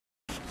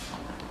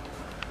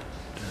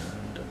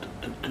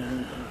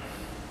A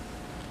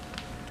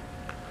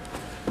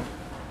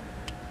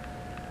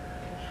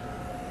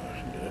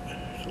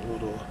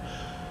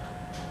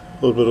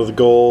little bit of the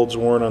gold's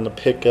worn on the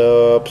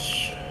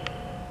pickups,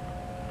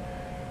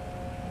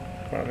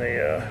 on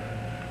the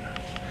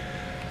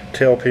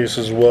tailpiece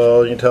as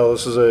well. You can tell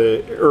this is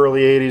a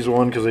early 80s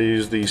one because they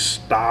used the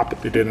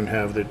stop. They didn't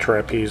have the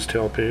trapeze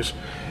tailpiece.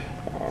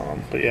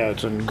 But yeah,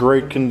 it's in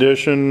great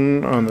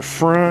condition on the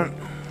front.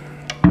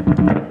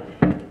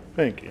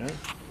 Thank you.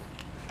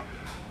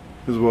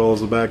 As well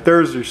as the back.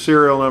 There's your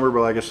serial number,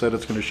 but like I said,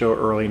 it's going to show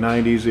early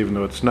 90s, even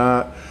though it's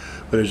not.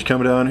 But as you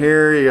come down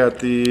here, you got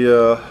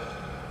the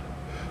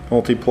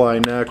multi-ply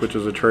neck, which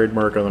is a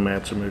trademark on the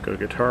Matsumoto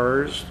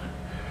guitars.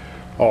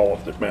 All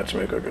of the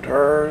Matsumoto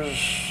guitars.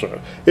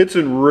 So it's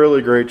in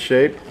really great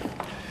shape.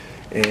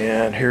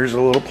 And here's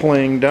a little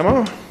playing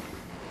demo.